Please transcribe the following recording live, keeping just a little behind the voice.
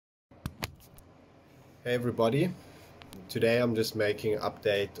Hey everybody, today I'm just making an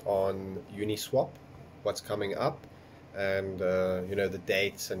update on Uniswap, what's coming up, and the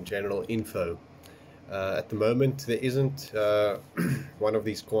dates and general info. At the moment there isn't one of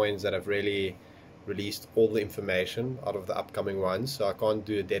these coins that have really released all the information out of the upcoming ones, so I can't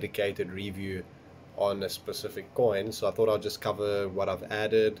do a dedicated review on a specific coin, so I thought I'll just cover what I've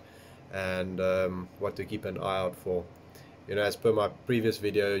added and what to keep an eye out for. As per my previous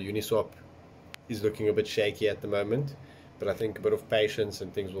video, Uniswap is looking a bit shaky at the moment, but I think a bit of patience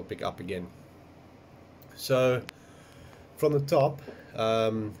and things will pick up again. So from the top,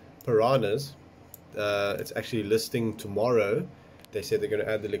 Piranhas, it's actually listing tomorrow. They said they're going to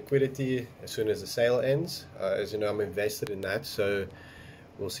add the liquidity as soon as the sale ends. As you know, I'm invested in that, so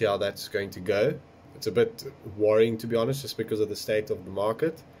we'll see how that's going to go. It's a bit worrying, to be honest, just because of the state of the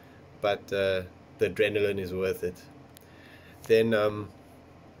market, but the adrenaline is worth it. Then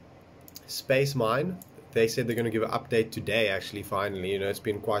Space Mine, they said they're going to give an update today, actually, finally. It's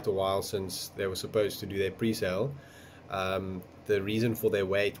been quite a while since they were supposed to do their pre-sale. The reason for their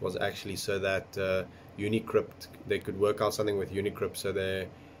wait was actually so that Unicrypt, they could work out something with Unicrypt so their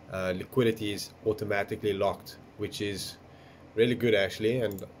liquidity is automatically locked, which is really good, actually,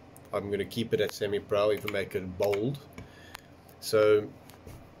 and I'm going to keep it at semi-pro, even make it bold. So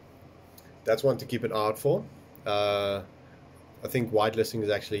that's one to keep an eye out for. I think whitelisting is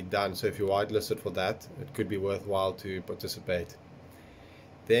actually done, so if you're whitelisted for that, it could be worthwhile to participate.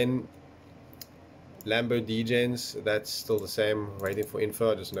 Then Lambo Degens, that's still the same, waiting for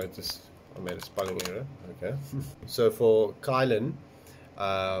info. I just noticed I made a spelling error. Okay. So for Kylan,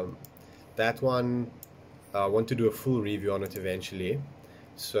 that one, I want to do a full review on it eventually.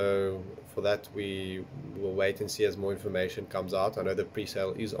 So for that, we will wait and see as more information comes out. I know the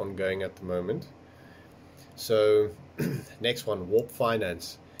pre-sale is ongoing at the moment. So next one, Warp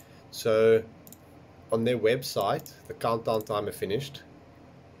Finance. So on their website, the countdown timer finished,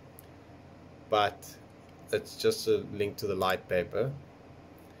 but it's just a link to the light paper.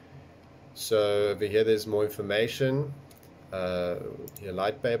 So over here there's more information. Here,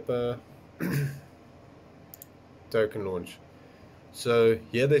 light paper, token launch. So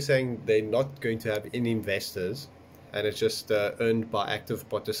here they're saying they're not going to have any investors, and it's just earned by active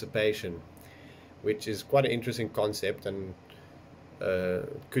participation, which is quite an interesting concept and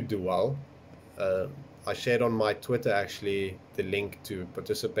could do well. I shared on my Twitter actually the link to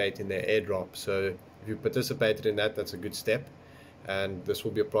participate in their airdrop, so if you participated in that, that's a good step, and this will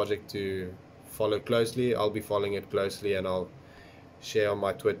be a project to follow closely. I'll be following it closely, and I'll share on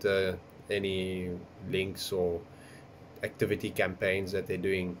my Twitter any links or activity campaigns that they're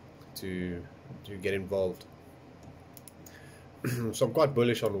doing to get involved. So I'm quite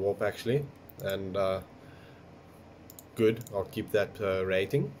bullish on Warp, actually, and good, I'll keep that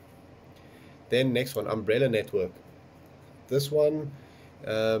rating. Then next one, Umbrella Network. This one,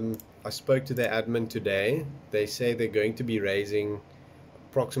 I spoke to their admin today. They say they're going to be raising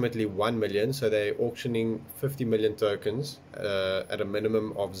approximately 1 million, so they're auctioning 50 million tokens at a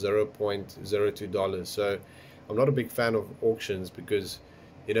minimum of $0.02. So I'm not a big fan of auctions because,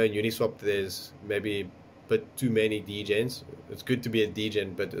 in Uniswap there's maybe a bit too many degens. It's good to be a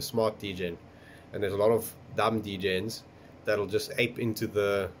degen, but a smart degen. And there's a lot of dumb degens that'll just ape into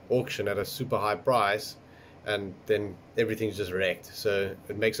the auction at a super high price, and then everything's just wrecked. So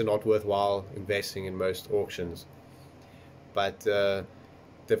it makes it not worthwhile investing in most auctions. But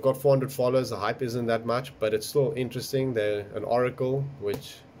they've got 400 followers. The hype isn't that much, but it's still interesting. They're an oracle,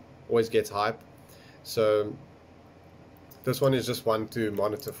 which always gets hype. So this one is just one to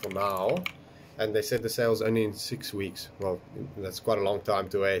monitor for now. And they said the sale's only in 6 weeks. Well, that's quite a long time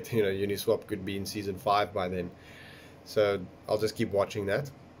to wait. Uniswap could be in season 5 by then. So I'll just keep watching that.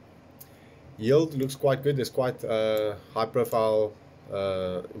 Yield looks quite good. There's quite high profile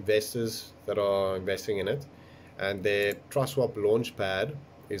investors that are investing in it. And their TrustSwap launchpad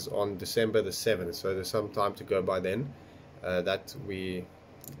is on December the 7th. So there's some time to go by then. That we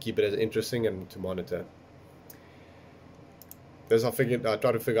keep it as interesting and to monitor. I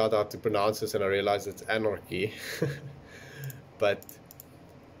tried to figure out how to pronounce this, and I realized it's Anarchy. But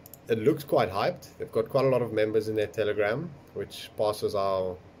it looks quite hyped. They've got quite a lot of members in their Telegram, which passes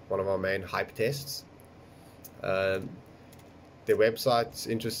one of our main hype tests. Their website's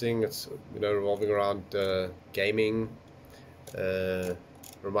interesting. It's revolving around gaming.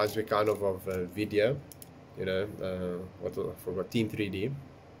 Reminds me kind of video. I forgot, Team 3D.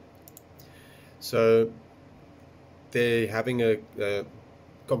 So they're having a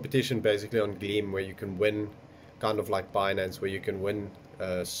competition basically on Gleam, where you can win, kind of like Binance, where you can win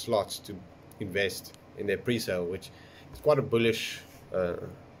slots to invest in their pre-sale, which is quite a bullish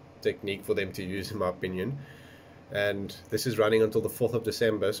technique for them to use, in my opinion. And this is running until the 4th of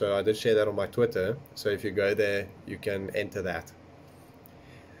December, so I did share that on my Twitter. So if you go there, you can enter that.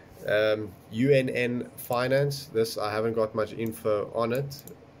 UNN Finance, this I haven't got much info on it.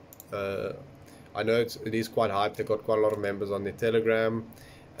 I know it is quite hyped. They've got quite a lot of members on their Telegram.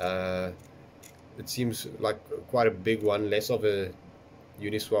 It seems like quite a big one, less of a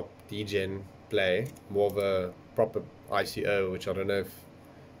UNISWAP GEM play, more of a proper ICO, which I don't know if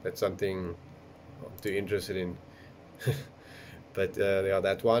that's something I'm too interested in. But yeah,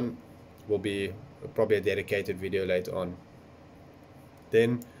 that one will be probably a dedicated video later on.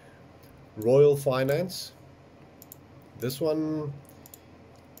 Then Royal Finance, this one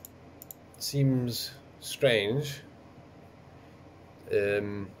seems strange.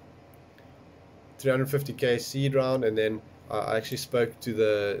 350k seed round, and then I actually spoke to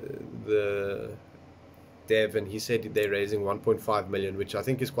the dev, and he said they're raising 1.5 million, which I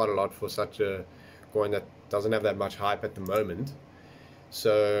think is quite a lot for such a coin that doesn't have that much hype at the moment.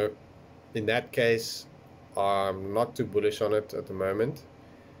 So in that case, I'm not too bullish on it at the moment,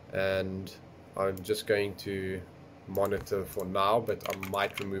 and I'm just going to monitor for now, but I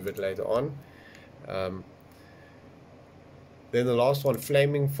might remove it later on. Then the last one,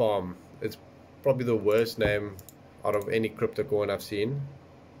 Flaming Farm. It's probably the worst name out of any crypto coin I've seen,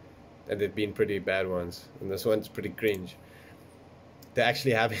 and they've been pretty bad ones, and this one's pretty cringe. They're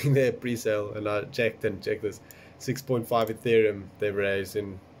actually having their pre-sale, and I checked this 6.5 Ethereum they've raised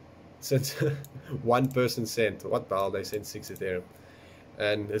in since one person sent, what the hell, they sent 6 Ethereum.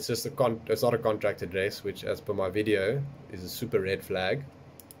 And it's just it's not a contracted race, which as per my video is a super red flag.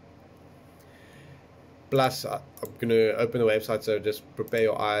 Plus I'm gonna open the website, so just prepare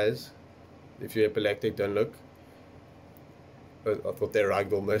your eyes. If you're epileptic, don't look. I thought they're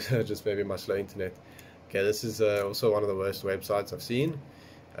ragdoll, just maybe my slow internet. Okay, this is also one of the worst websites I've seen.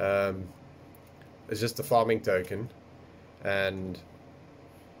 It's just a farming token, and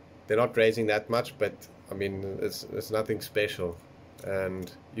they're not raising that much, but I mean it's nothing special,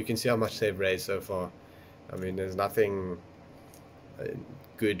 and you can see how much they've raised so far. I mean, there's nothing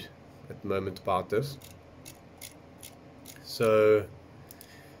good at the moment about this. So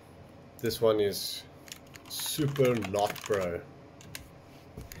this one is super not pro.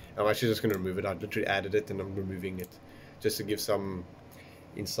 I'm actually just going to remove it. I literally added it and I'm removing it just to give some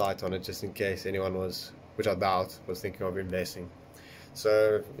insight on it, just in case anyone was, which I doubt, was thinking of investing.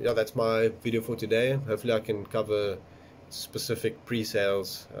 So yeah, that's my video for today. Hopefully I can cover specific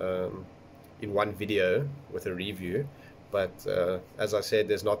pre-sales in one video with a review, but as I said,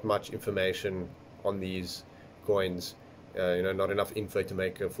 there's not much information on these coins, not enough info to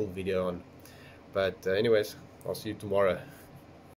make a full video on. But anyways, I'll see you tomorrow.